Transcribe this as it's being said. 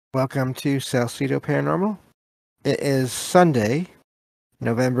Welcome to Salcedo Paranormal. It is Sunday,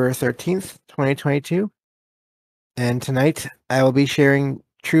 November 13th, 2022, and tonight I will be sharing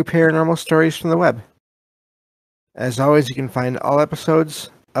true paranormal stories from the web. As always, you can find all episodes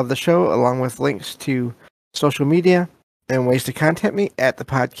of the show along with links to social media and ways to contact me at the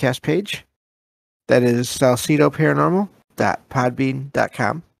podcast page. That is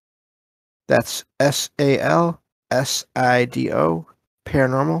salcidoparanormal.podbean.com. That's SALSIDO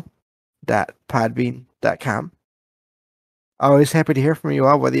paranormal.podbean.com. Always happy to hear from you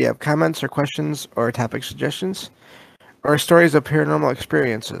all, whether you have comments or questions or topic suggestions, or stories of paranormal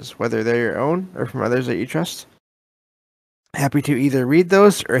experiences, whether they're your own or from others that you trust. Happy to either read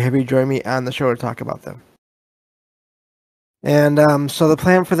those or have you join me on the show to talk about them. And so the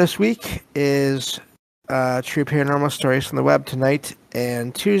plan for this week is true paranormal stories from the web tonight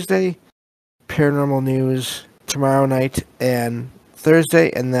and Tuesday, paranormal news tomorrow night and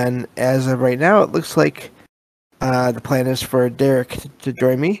Thursday, and then as of right now, it looks like the plan is for Derek to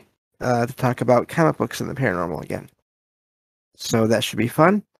join me to talk about comic books and the paranormal again. So that should be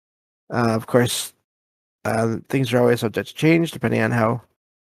fun. Of course, things are always subject to change depending on how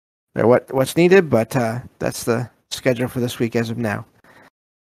or what's needed, but that's the schedule for this week as of now.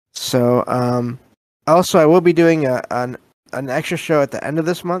 So also, I will be doing an extra show at the end of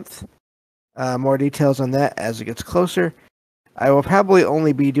this month. More details on that as it gets closer. I will probably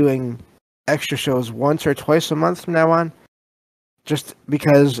only be doing extra shows once or twice a month from now on, just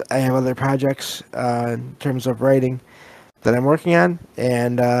because I have other projects in terms of writing that I'm working on,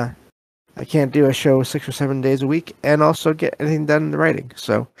 and I can't do a show 6 or 7 days a week and also get anything done in the writing.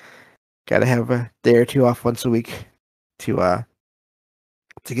 So, gotta have a day or two off once a week to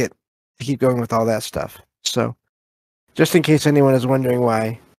keep going with all that stuff. So, just in case anyone is wondering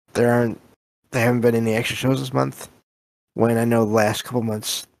why there haven't been any extra shows this month, when I know the last couple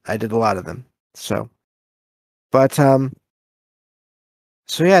months I did a lot of them. So, but yeah,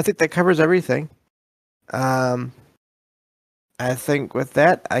 I think that covers everything. I think with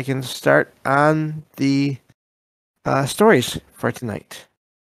that I can start on the stories for tonight.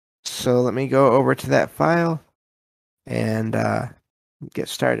 So let me go over to that file and get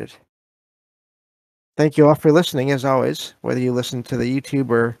started. Thank you all for listening, as always, whether you listen to the YouTube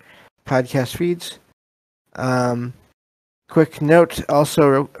or podcast feeds. Quick note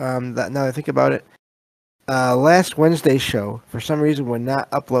also, that now that I think about it, last Wednesday's show, for some reason, would not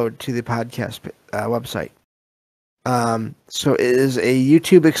upload to the podcast website. So it is a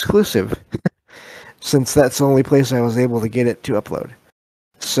YouTube exclusive, since that's the only place I was able to get it to upload.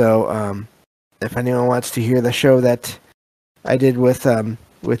 So if anyone wants to hear the show that I did with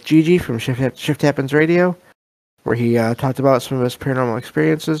Gigi from Shift Happens Radio, where he talked about some of his paranormal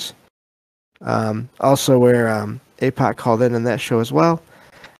experiences, also where APOC called in that show as well,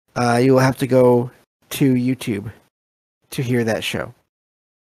 you will have to go to YouTube to hear that show.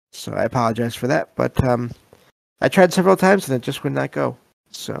 So I apologize for that, but I tried several times and it just would not go.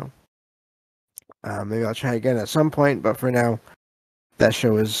 So maybe I'll try again at some point, but for now, that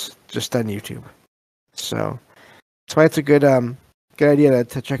show is just on YouTube. So that's why it's a good idea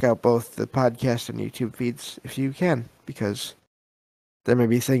to check out both the podcast and YouTube feeds if you can, because there may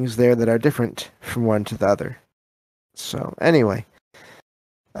be things there that are different from one to the other. So anyway,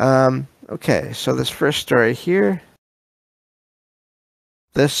 okay, so this first story here,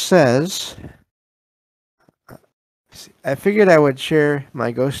 this says, I figured I would share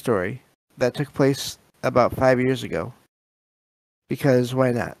my ghost story that took place about 5 years ago, because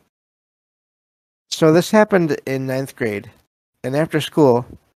why not? So this happened in 9th grade, and after school,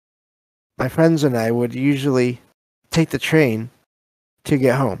 my friends and I would usually take the train to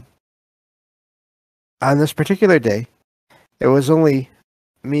get home. On this particular day, it was only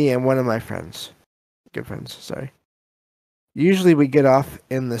me and one of my good friends, sorry. Usually we get off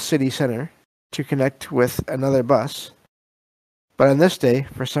in the city center to connect with another bus, but on this day,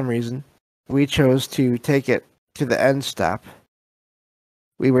 for some reason, we chose to take it to the end stop.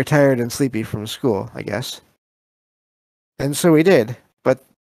 We were tired and sleepy from school, I guess. And so we did, but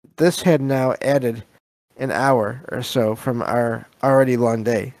this had now added an hour or so from our already long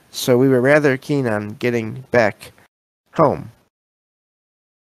day, so we were rather keen on getting back home.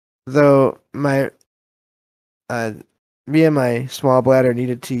 Though me and my small bladder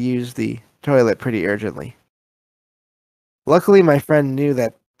needed to use the toilet pretty urgently. Luckily, my friend knew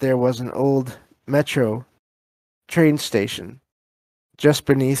that there was an old metro train station just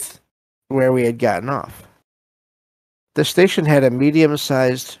beneath where we had gotten off. The station had a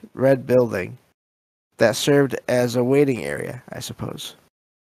medium-sized red building that served as a waiting area, I suppose.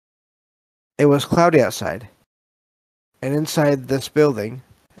 It was cloudy outside, and inside this building,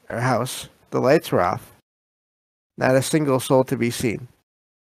 our house, the lights were off. Not a single soul to be seen.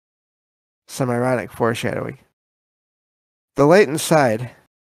 Some ironic foreshadowing. The light inside,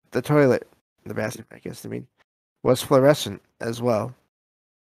 the toilet, the bathroom, I guess I mean, was fluorescent as well.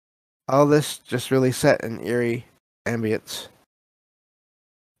 All this just really set an eerie ambience.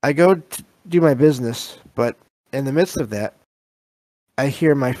 I go to do my business, but in the midst of that, I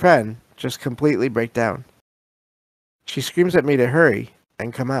hear my friend just completely break down. She screams at me to hurry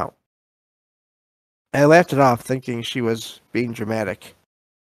and come out. I laughed it off, thinking she was being dramatic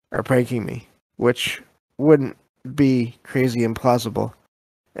or pranking me, which wouldn't be crazy implausible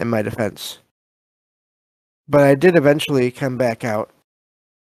in my defense. But I did eventually come back out,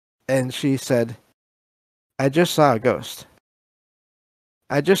 and she said, "I just saw a ghost."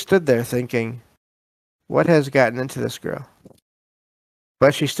 I just stood there thinking, what has gotten into this girl?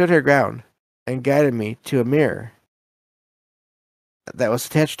 But she stood her ground and guided me to a mirror that was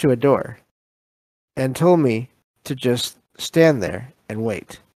attached to a door and told me to just stand there and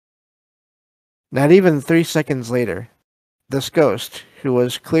wait. Not even 3 seconds later, this ghost, who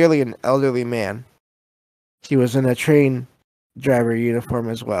was clearly an elderly man, he was in a train driver uniform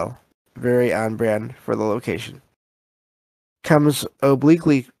as well, very on brand for the location, comes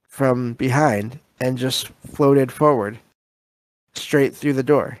obliquely from behind and just floated forward, straight through the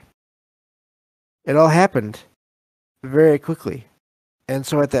door. It all happened very quickly, and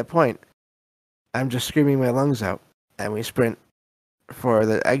so at that point, I'm just screaming my lungs out, and we sprint for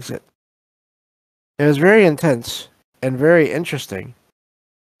the exit. It was very intense and very interesting.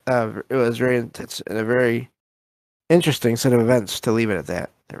 It was very intense and a very interesting set of events, to leave it at that.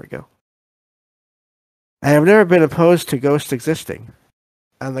 There we go. I have never been opposed to ghosts existing.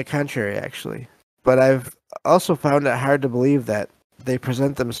 On the contrary, actually. But I've also found it hard to believe that they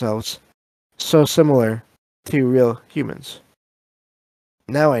present themselves so similar to real humans.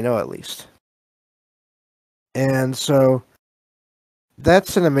 Now I know, at least. And so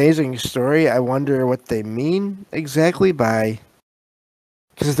that's an amazing story. I wonder what they mean exactly by...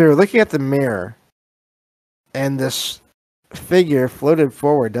 Because they were looking at the mirror, and this figure floated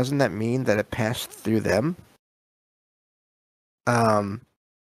forward. Doesn't that mean that it passed through them?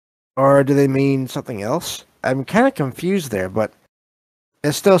 Or do they mean something else? I'm kind of confused there, but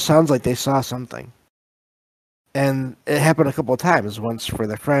it still sounds like they saw something. And it happened a couple of times. Once for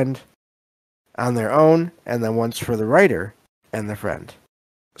the friend on their own, and then once for the writer and the friend.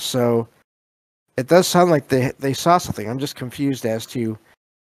 So it does sound like they saw something. I'm just confused as to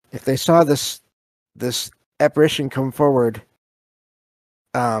if they saw this apparition come forward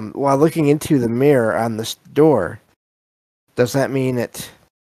while looking into the mirror on this door. Does that mean it...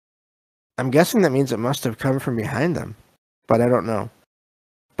 I'm guessing that means it must have come from behind them, but I don't know.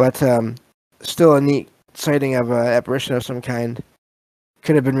 But still a neat sighting of an apparition of some kind.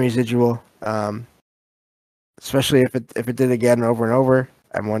 Could have been residual, especially if it did again over and over.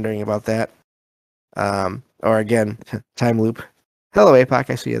 I'm wondering about that. Or again, time loop. Hello, APOC,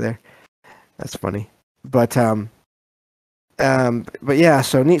 I see you there. That's funny. But yeah,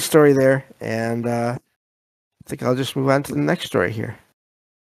 so neat story there, and I think I'll just move on to the next story here.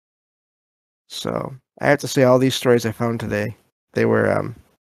 So I have to say, all these stories I found today, they were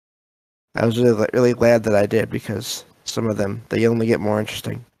I was really glad that I did, because some of them, they only get more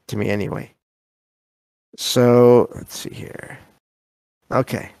interesting to me anyway. So let's see here.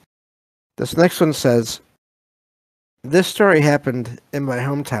 Okay, this next one says, this story happened in my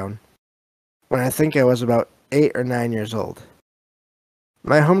hometown when I think I was about 8 or 9 years old.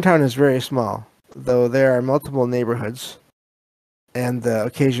 My hometown is very small, though there are multiple neighborhoods and the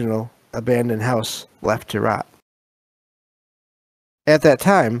occasional abandoned house left to rot. At that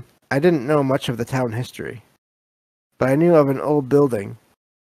time, I didn't know much of the town history, but I knew of an old building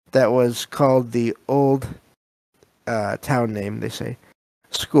that was called the old town name, they say,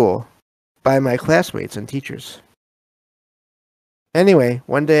 school, by my classmates and teachers. Anyway,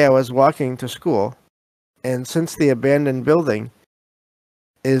 one day I was walking to school, and since the abandoned building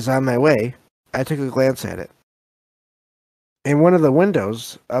is on my way, I took a glance at it. In one of the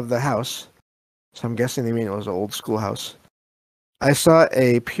windows of the house, so I'm guessing they mean it was an old schoolhouse, I saw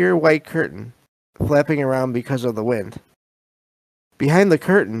a pure white curtain flapping around because of the wind. Behind the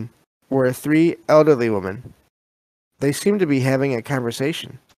curtain were 3 elderly women. They seemed to be having a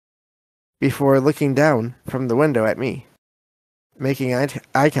conversation before looking down from the window at me, making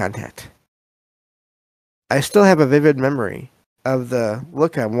eye contact. I still have a vivid memory of the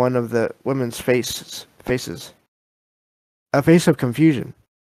look on one of the women's faces. A face of confusion.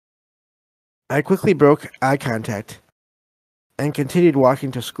 I quickly broke eye contact and continued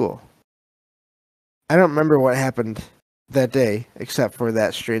walking to school. I don't remember what happened that day except for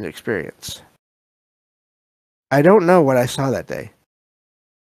that strange experience. I don't know what I saw that day.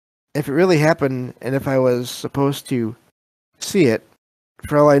 If it really happened and if I was supposed to see it,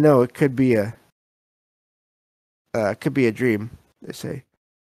 for all I know, it could be a dream, they say.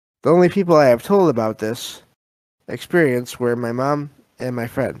 The only people I have told about this experience were my mom and my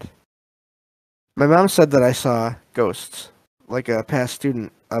friend. My mom said that I saw ghosts, like a past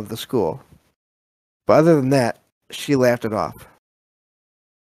student of the school. But other than that, she laughed it off.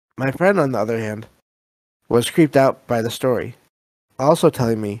 My friend, on the other hand, was creeped out by the story, also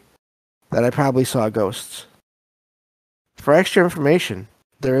telling me that I probably saw ghosts. For extra information,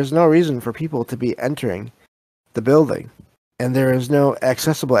 there is no reason for people to be entering the building, and there is no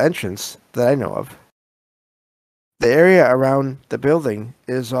accessible entrance that I know of. The area around the building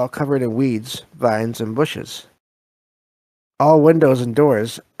is all covered in weeds, vines, and bushes. All windows and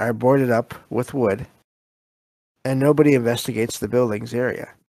doors are boarded up with wood, and nobody investigates the building's area.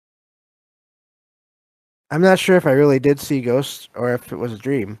 I'm not sure if I really did see ghosts or if it was a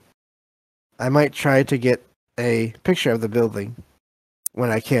dream. I might try to get a picture of the building when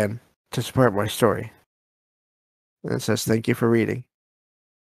I can to support my story. And it says, thank you for reading.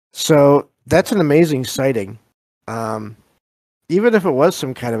 So that's an amazing sighting. Um, Even if it was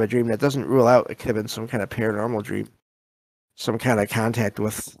some kind of a dream, that doesn't rule out it could have been some kind of paranormal dream, some kind of contact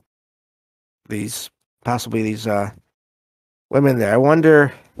with possibly these women there. I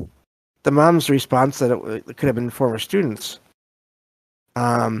wonder the mom's response that it could have been former students.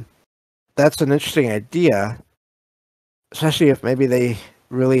 That's an interesting idea, especially if maybe they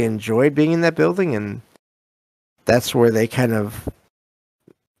really enjoyed being in that building and that's where they kind of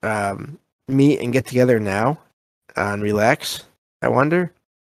meet and get together now and relax. I wonder.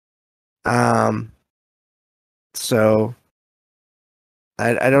 So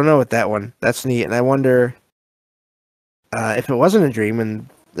I don't know with that one. That's neat, and I wonder if it wasn't a dream, and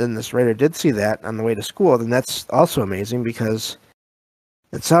then this writer did see that on the way to school. Then that's also amazing because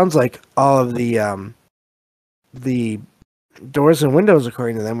it sounds like all of the doors and windows,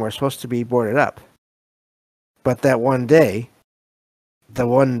 according to them, were supposed to be boarded up, but that one day, the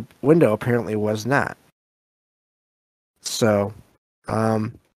one window apparently was not. So,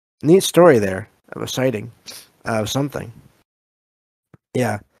 neat story there of a sighting of something.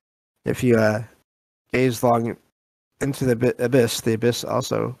 Yeah, if you gaze long into the abyss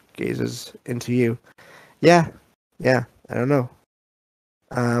also gazes into you. Yeah, I don't know.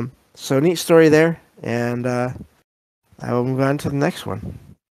 So neat story there, and I will move on to the next one.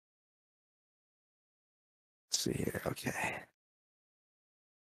 Let's see here. Okay.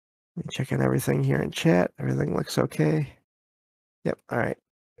 Let me check on everything here in chat. Everything looks okay. Yep. All right.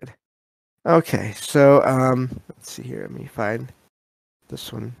 Good. Okay. So let's see here. Let me find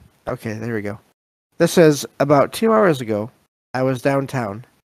this one. Okay, there we go. This says, about 2 hours ago, I was downtown.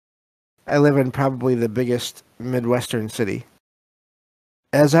 I live in probably the biggest Midwestern city.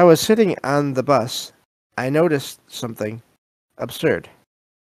 As I was sitting on the bus, I noticed something absurd.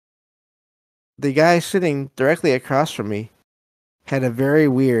 The guy sitting directly across from me had a very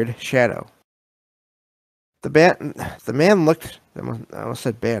weird shadow. The man looked, I almost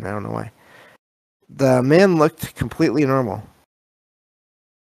said ban, I don't know why. The man looked completely normal.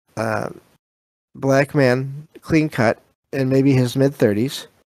 Black man, clean cut, in maybe his mid-30s,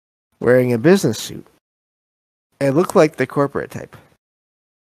 wearing a business suit. It looked like the corporate type.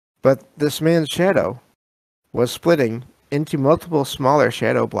 But this man's shadow was splitting into multiple smaller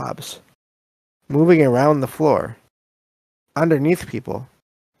shadow blobs, moving around the floor, underneath people,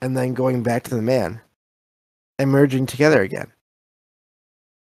 and then going back to the man, and merging together again.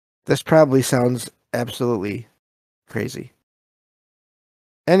 This probably sounds absolutely crazy.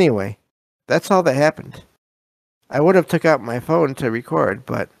 Anyway, that's all that happened. I would have took out my phone to record,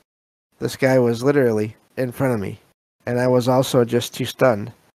 but this guy was literally in front of me, and I was also just too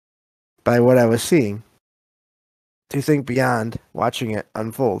stunned by what I was seeing to think beyond watching it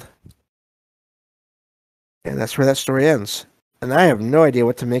unfold. And that's where that story ends. And I have no idea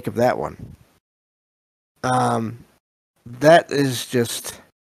what to make of that one. That is just...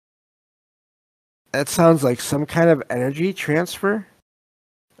 That sounds like some kind of energy transfer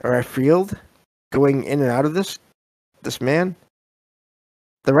or a field going in and out of this man.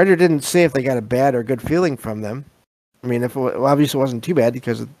 The writer didn't say if they got a bad or good feeling from them. I mean, if obviously it wasn't too bad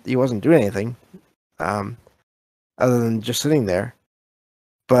because he wasn't doing anything other than just sitting there.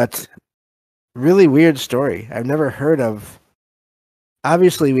 But really weird story. I've never heard of.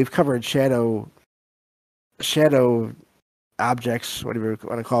 Obviously, we've covered shadow objects, whatever you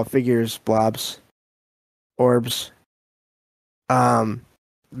want to call it, figures, blobs, orbs,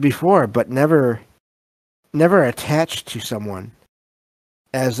 before, but never never attached to someone,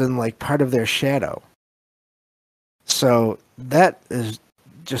 as in like part of their shadow. So that is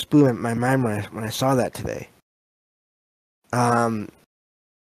just blew my mind when I saw that today. Um,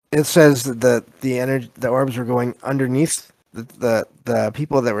 it says that the orbs were going underneath the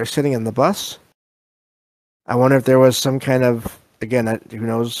people that were sitting in the bus. I wonder if there was some kind of, again, who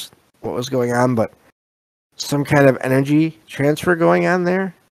knows what was going on, but some kind of energy transfer going on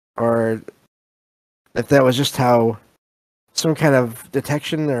there, or if that was just how some kind of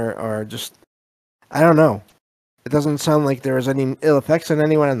detection, or just, I don't know. It doesn't sound like there was any ill effects on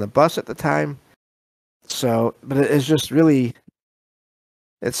anyone on the bus at the time. So, but it's just really,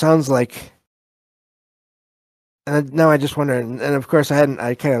 it sounds like, and now I just wonder, and of course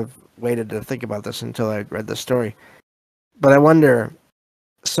I kind of waited to think about this until I read the story, but I wonder,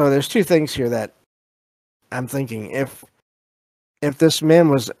 so there's two things here that I'm thinking. If this man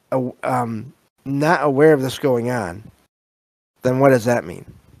was not aware of this going on, then what does that mean?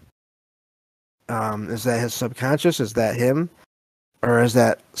 Is that his subconscious? Is that him? Or is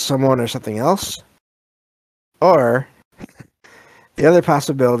that someone or something else? Or the other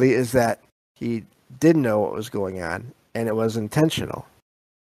possibility is that he did know what was going on and it was intentional.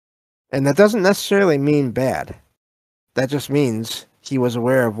 And that doesn't necessarily mean bad. That just means he was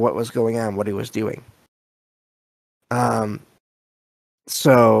aware of what was going on, what he was doing.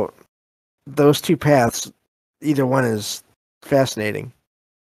 So those two paths, either one is fascinating.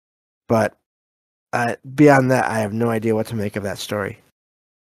 But beyond that, I have no idea what to make of that story.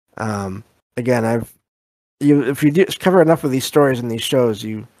 Again, if you cover enough of these stories in these shows,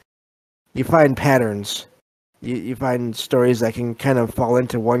 you find patterns. You find stories that can kind of fall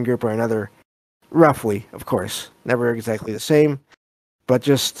into one group or another, roughly, of course, never exactly the same, but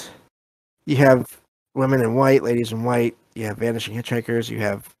just you have women in white, ladies in white. You have vanishing hitchhikers. You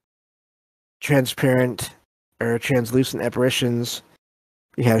have transparent or translucent apparitions.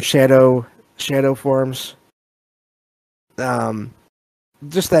 You have shadow forms.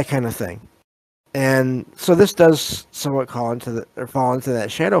 Just that kind of thing. And so this does somewhat fall into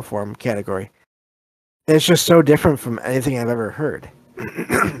that shadow form category. It's just so different from anything I've ever heard.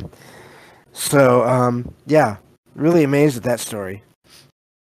 So, yeah, really amazed at that story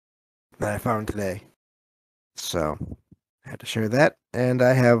that I found today. So, I had to share that. And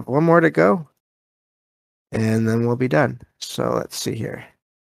I have one more to go. And then we'll be done. So, let's see here.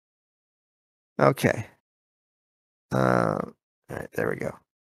 Okay. All right, there we go.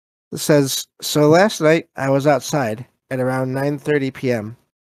 It says, so last night I was outside at around 9:30 p.m.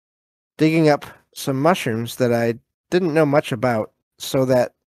 digging up some mushrooms that I didn't know much about so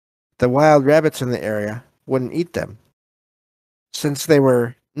that the wild rabbits in the area wouldn't eat them, since they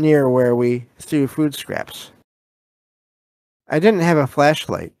were near where we threw food scraps. I didn't have a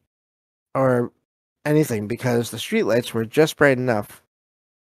flashlight or anything because the streetlights were just bright enough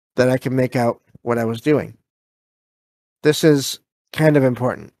that I could make out what I was doing. This is kind of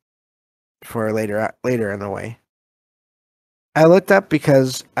important for later in the way. I looked up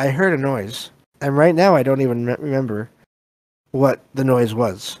because I heard a noise, and right now I don't even remember what the noise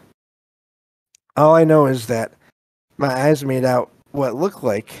was. All I know is that my eyes made out what looked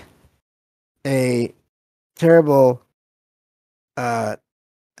like a terrible, I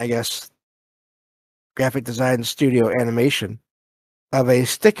guess, graphic design studio animation of a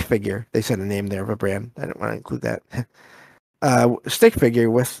stick figure. They said a name there of a brand. I don't want to include that. Stick figure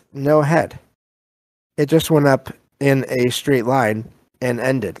with no head. It just went up in a straight line and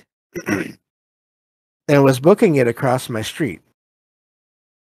ended. And was booking it across my street.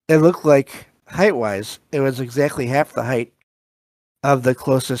 It looked like, height-wise, it was exactly half the height of the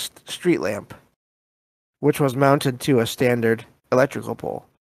closest street lamp, which was mounted to a standard electrical pole.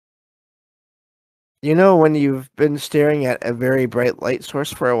 You know when you've been staring at a very bright light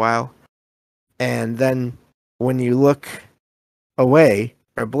source for a while, and then when you look away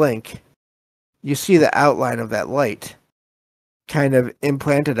or blink, you see the outline of that light kind of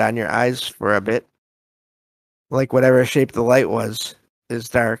implanted on your eyes for a bit, like whatever shape the light was is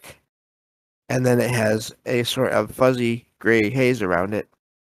dark, and then it has a sort of fuzzy gray haze around it.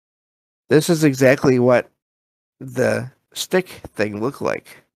 This is exactly what the stick thing looked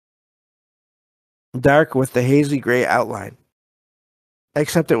like. Dark with the hazy gray outline,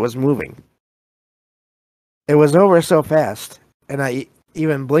 except it was moving. It was over so fast, and I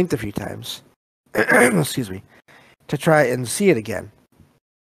even blinked a few times, excuse me, to try and see it again,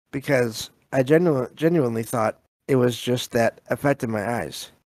 because I genuinely thought it was just that affected my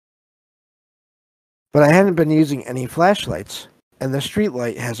eyes. But I hadn't been using any flashlights, and the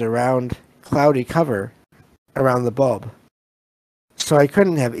streetlight has a round, cloudy cover around the bulb, so I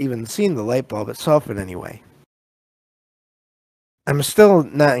couldn't have even seen the light bulb itself in any way. I'm still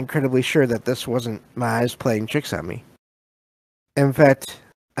not incredibly sure that this wasn't my eyes playing tricks on me. In fact,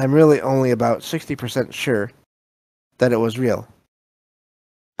 I'm really only about 60% sure that it was real.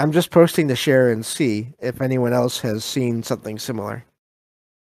 I'm just posting to share and see if anyone else has seen something similar.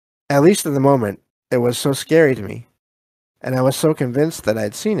 At least in the moment, it was so scary to me, and I was so convinced that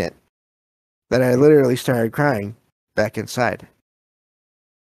I'd seen it, that I literally started crying back inside.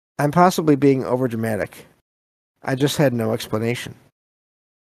 I'm possibly being overdramatic. I just had no explanation.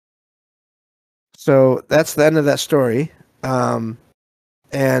 So that's the end of that story.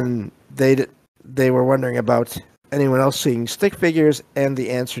 And they were wondering about anyone else seeing stick figures, and the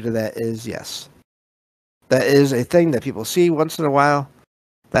answer to that is yes. That is a thing that people see once in a while.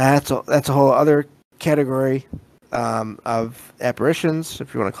 That's a whole other category of apparitions,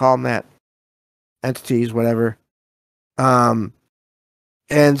 if you want to call them that, entities, whatever. And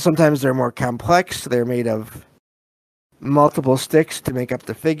sometimes they're more complex. They're made of multiple sticks to make up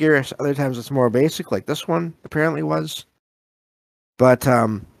the figure. Other times it's more basic, like this one apparently was. But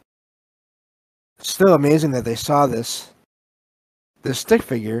still amazing that they saw this stick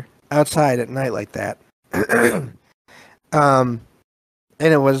figure outside at night like that.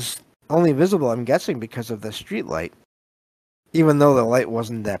 And it was only visible, I'm guessing, because of the street light, even though the light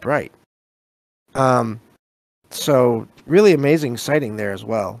wasn't that bright. So really amazing sighting there as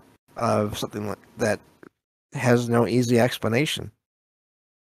well of something like that has no easy explanation.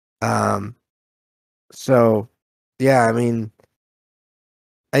 So yeah, I mean,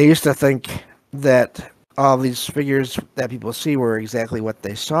 I used to think that all these figures that people see were exactly what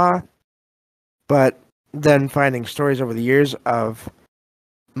they saw, but then finding stories over the years of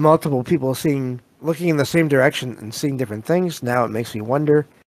multiple people looking in the same direction and seeing different things, now it makes me wonder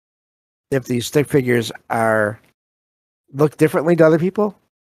if these stick figures look differently to other people.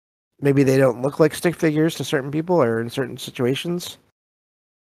 Maybe they don't look like stick figures to certain people or in certain situations.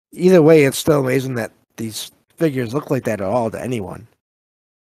 Either way, it's still amazing that these figures look like that at all to anyone,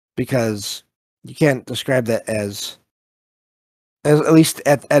 because you can't describe that as at least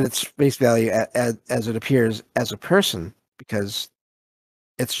at its face value as it appears as a person, because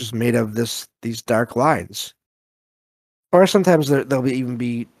it's just made of these dark lines. Or sometimes there'll even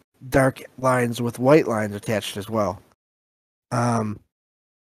be dark lines with white lines attached as well.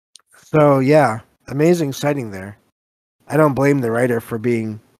 So yeah, amazing sighting there. I don't blame the writer for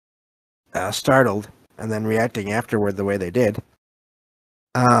being startled and then reacting afterward the way they did.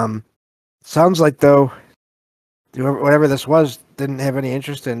 Sounds like though, whatever this was didn't have any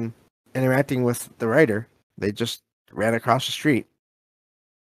interest in interacting with the writer. They just ran across the street.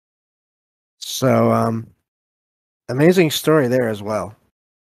 So amazing story there as well.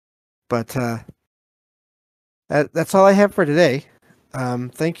 But that's all I have for today.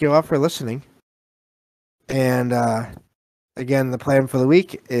 Thank you all for listening. And again, the plan for the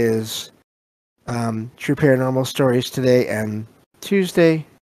week is True Paranormal Stories today and Tuesday,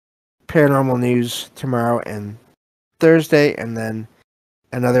 Paranormal News tomorrow and Thursday, and then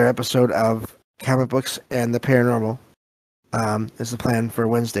another episode of Comic Books and the Paranormal is the plan for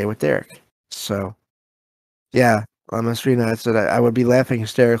Wednesday with Derek. So, yeah, Masrina said I would be laughing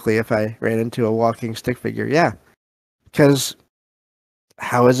hysterically if I ran into a walking stick figure. Yeah, because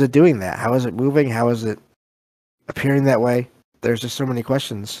how is it doing that? How is it moving? How is it appearing that way? There's just so many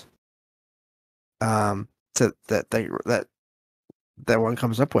questions that one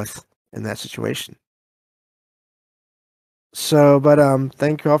comes up with in that situation. So, but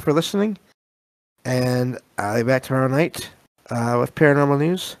thank you all for listening, and I'll be back tomorrow night with Paranormal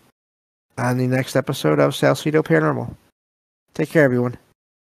News on the next episode of Salcedo Paranormal. Take care, everyone.